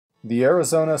The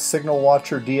Arizona Signal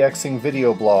Watcher DXing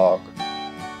Video Blog.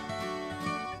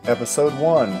 Episode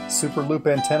 1, Superloop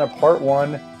Antenna Part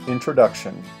 1,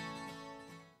 Introduction.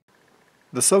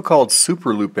 The so-called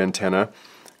Superloop antenna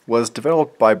was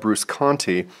developed by Bruce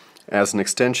Conti as an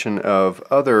extension of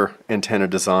other antenna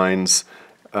designs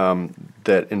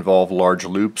that involve large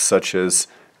loops such as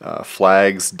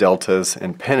flags, deltas,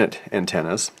 and pennant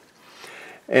antennas.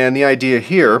 And the idea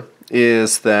here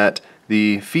is that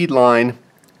the feed line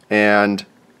and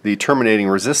the terminating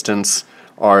resistance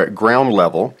are at ground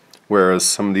level, whereas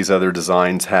some of these other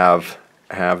designs have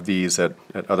these at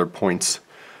other points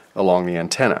along the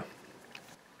antenna.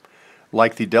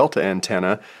 Like the delta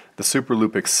antenna, the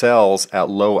Superloop excels at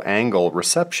low angle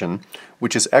reception,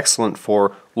 which is excellent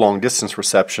for long distance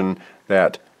reception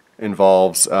that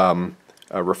involves a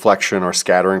reflection or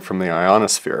scattering from the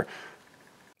ionosphere.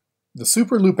 The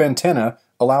Superloop antenna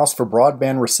allows for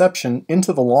broadband reception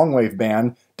into the longwave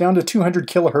band down to 200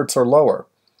 kHz or lower.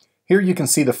 Here you can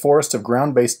see the forest of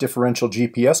ground-based differential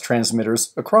GPS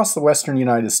transmitters across the western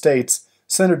United States,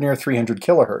 centered near 300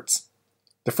 kHz.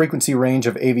 The frequency range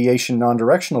of aviation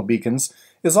non-directional beacons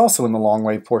is also in the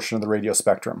longwave portion of the radio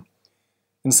spectrum.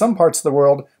 In some parts of the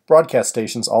world, broadcast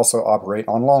stations also operate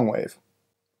on longwave.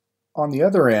 On the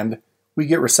other end, we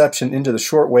get reception into the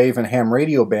shortwave and ham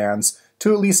radio bands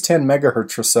to at least 10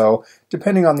 MHz or so,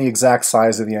 depending on the exact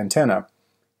size of the antenna.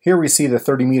 Here we see the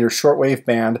 30-meter shortwave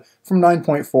band from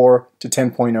 9.4 to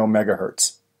 10.0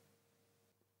 MHz.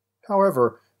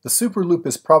 However, the Superloop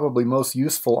is probably most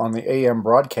useful on the AM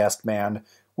broadcast band,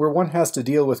 where one has to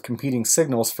deal with competing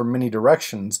signals from many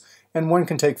directions, and one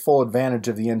can take full advantage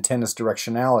of the antenna's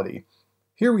directionality.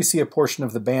 Here we see a portion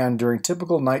of the band during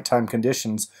typical nighttime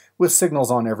conditions with signals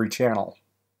on every channel.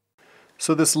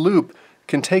 So this loop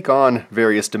can take on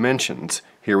various dimensions.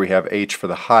 Here we have H for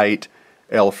the height,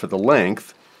 L for the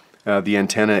length. The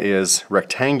antenna is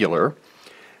rectangular,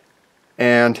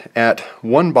 and at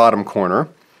one bottom corner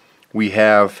we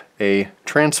have a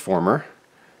transformer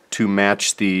to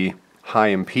match the high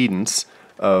impedance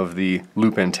of the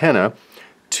loop antenna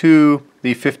to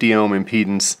the 50 ohm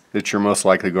impedance that you're most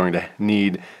likely going to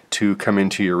need to come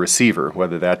into your receiver,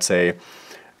 whether that's a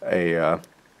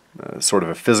sort of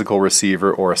a physical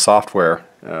receiver or a software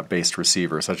based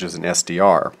receiver such as an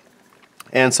SDR.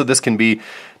 And so this can be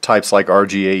types like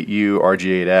RG8U,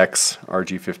 RG8X,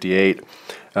 RG58,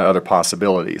 other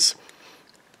possibilities.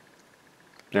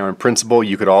 Now in principle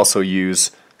you could also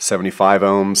use 75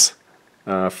 ohms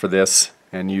for this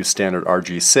and use standard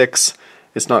RG6.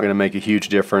 It's not going to make a huge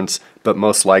difference, but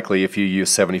most likely if you use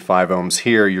 75 ohms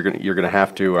here, you're going to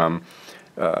have to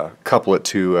couple it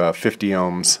to 50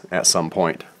 ohms at some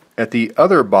point. At the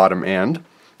other bottom end,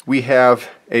 we have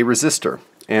a resistor,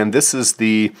 and this is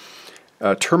the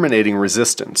terminating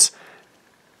resistance.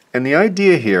 And the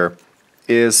idea here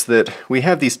is that we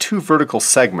have these two vertical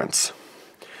segments,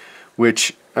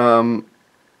 which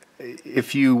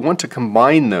if you want to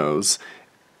combine those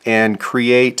and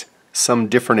create some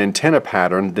different antenna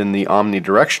pattern than the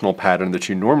omnidirectional pattern that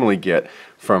you normally get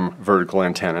from vertical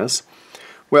antennas,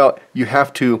 well, you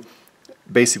have to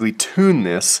basically tune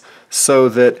this so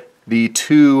that the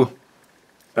two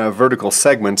vertical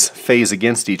segments phase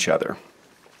against each other.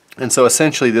 And so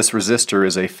essentially this resistor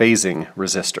is a phasing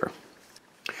resistor.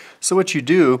 So what you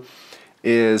do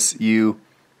is you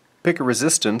pick a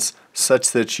resistance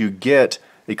such that you get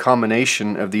a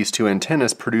combination of these two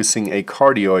antennas producing a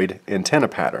cardioid antenna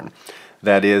pattern.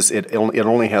 That is, it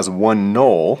only has one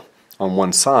null on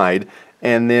one side,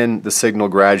 and then the signal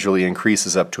gradually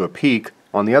increases up to a peak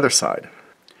on the other side.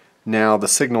 Now the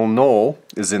signal null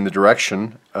is in the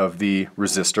direction of the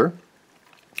resistor,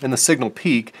 and the signal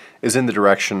peak is in the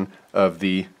direction of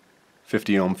the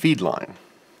 50 ohm feed line.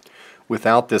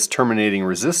 Without this terminating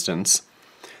resistance,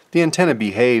 the antenna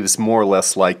behaves more or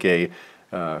less like a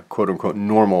quote-unquote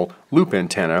normal loop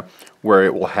antenna, where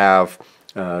it will have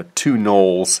two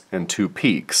nulls and two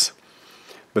peaks.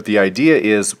 But the idea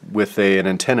is with an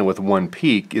antenna with one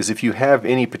peak is if you have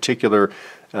any particular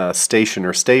station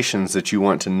or stations that you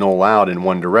want to null out in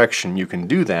one direction, you can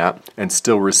do that and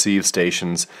still receive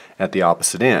stations at the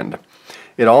opposite end.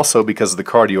 It also, because of the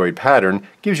cardioid pattern,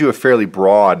 gives you a fairly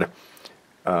broad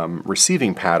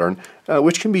receiving pattern,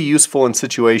 which can be useful in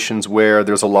situations where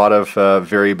there's a lot of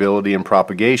variability in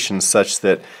propagation, such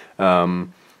that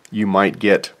you might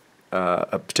get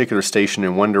a particular station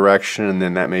in one direction and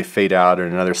then that may fade out,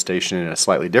 and another station in a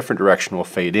slightly different direction will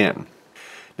fade in.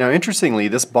 Now interestingly,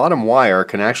 this bottom wire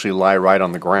can actually lie right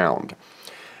on the ground.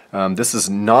 This is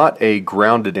not a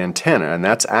grounded antenna, and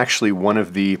that's actually one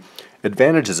of the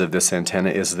advantages of this antenna,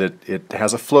 is that it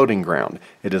has a floating ground.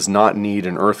 It does not need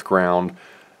an earth ground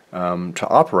to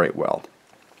operate well.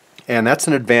 And that's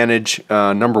an advantage,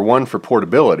 number one, for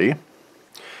portability,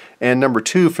 and number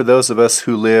two, for those of us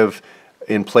who live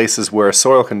in places where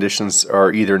soil conditions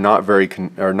are either not very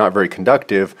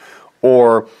conductive,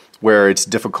 or where it's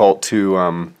difficult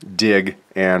to dig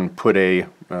and put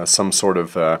some sort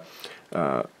of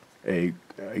a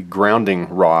grounding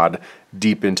rod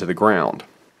deep into the ground.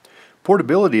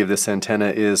 Portability of this antenna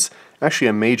is actually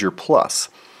a major plus.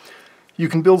 You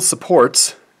can build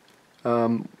supports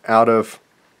out of,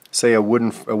 say, a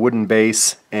wooden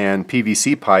base and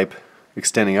PVC pipe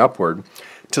extending upward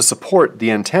to support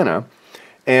the antenna,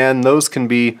 and those can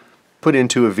be put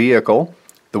into a vehicle.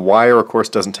 The wire, of course,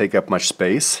 doesn't take up much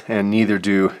space, and neither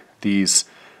do these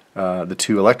the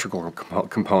two electrical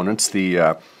components,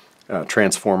 the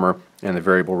transformer and the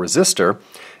variable resistor.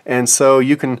 And so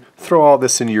you can throw all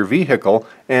this into your vehicle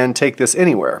and take this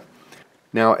anywhere.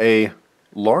 Now, a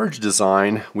large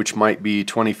design, which might be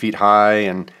 20 feet high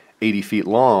and 80 feet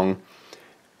long,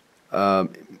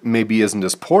 maybe isn't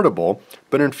as portable,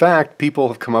 but in fact people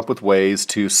have come up with ways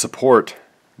to support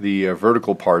the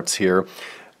vertical parts here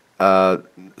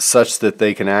such that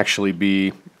they can actually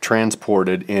be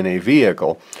transported in a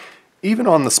vehicle. Even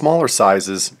on the smaller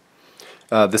sizes,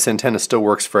 this antenna still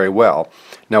works very well.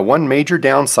 Now, one major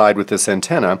downside with this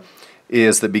antenna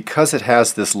is that because it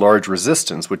has this large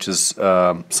resistance, which is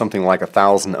something like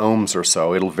 1,000 ohms or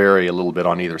so, it'll vary a little bit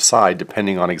on either side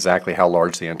depending on exactly how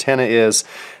large the antenna is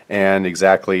and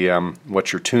exactly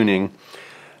what you're tuning.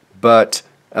 But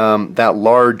that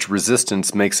large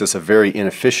resistance makes this a very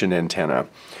inefficient antenna,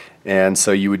 and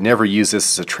so you would never use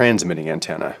this as a transmitting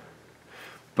antenna.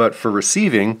 But for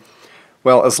receiving,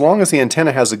 well, as long as the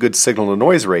antenna has a good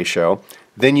signal-to-noise ratio,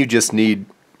 then you just need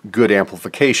good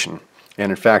amplification.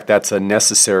 And in fact, that's a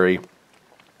necessary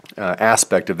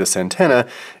aspect of this antenna,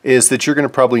 is that you're going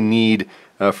to probably need,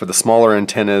 for the smaller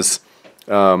antennas,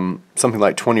 something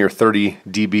like 20 or 30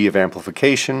 dB of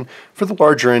amplification. For the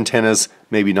larger antennas,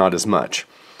 maybe not as much.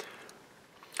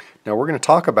 Now we're going to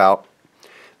talk about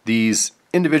these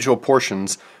individual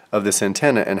portions of this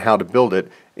antenna and how to build it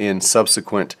in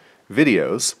subsequent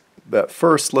videos. But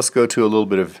first, let's go to a little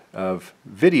bit of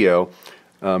video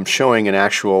showing an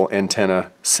actual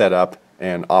antenna setup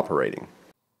and operating.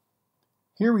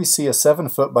 Here we see a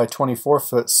 7-foot by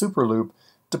 24-foot Superloop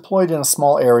deployed in a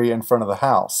small area in front of the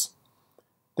house.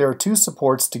 There are two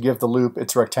supports to give the loop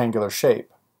its rectangular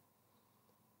shape.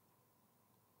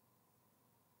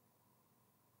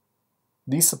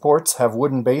 These supports have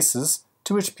wooden bases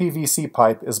to which PVC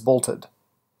pipe is bolted.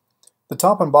 The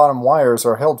top and bottom wires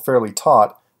are held fairly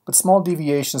taut, but small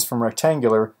deviations from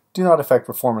rectangular do not affect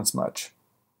performance much.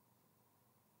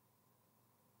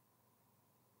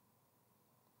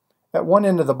 At one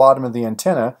end of the bottom of the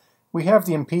antenna, we have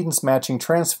the impedance matching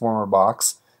transformer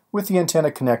box with the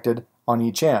antenna connected on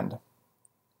each end.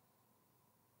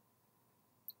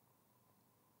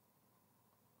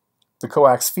 The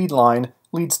coax feed line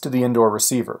leads to the indoor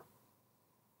receiver.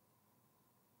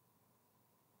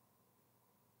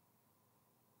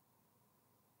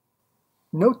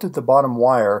 Note that the bottom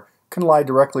wire can lie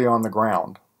directly on the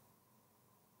ground.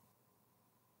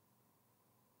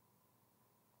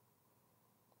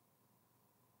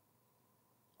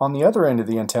 On the other end of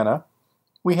the antenna,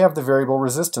 we have the variable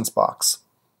resistance box.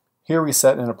 Here we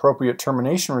set an appropriate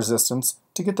termination resistance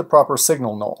to get the proper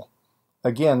signal null.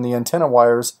 Again, the antenna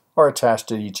wires are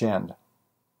attached at each end.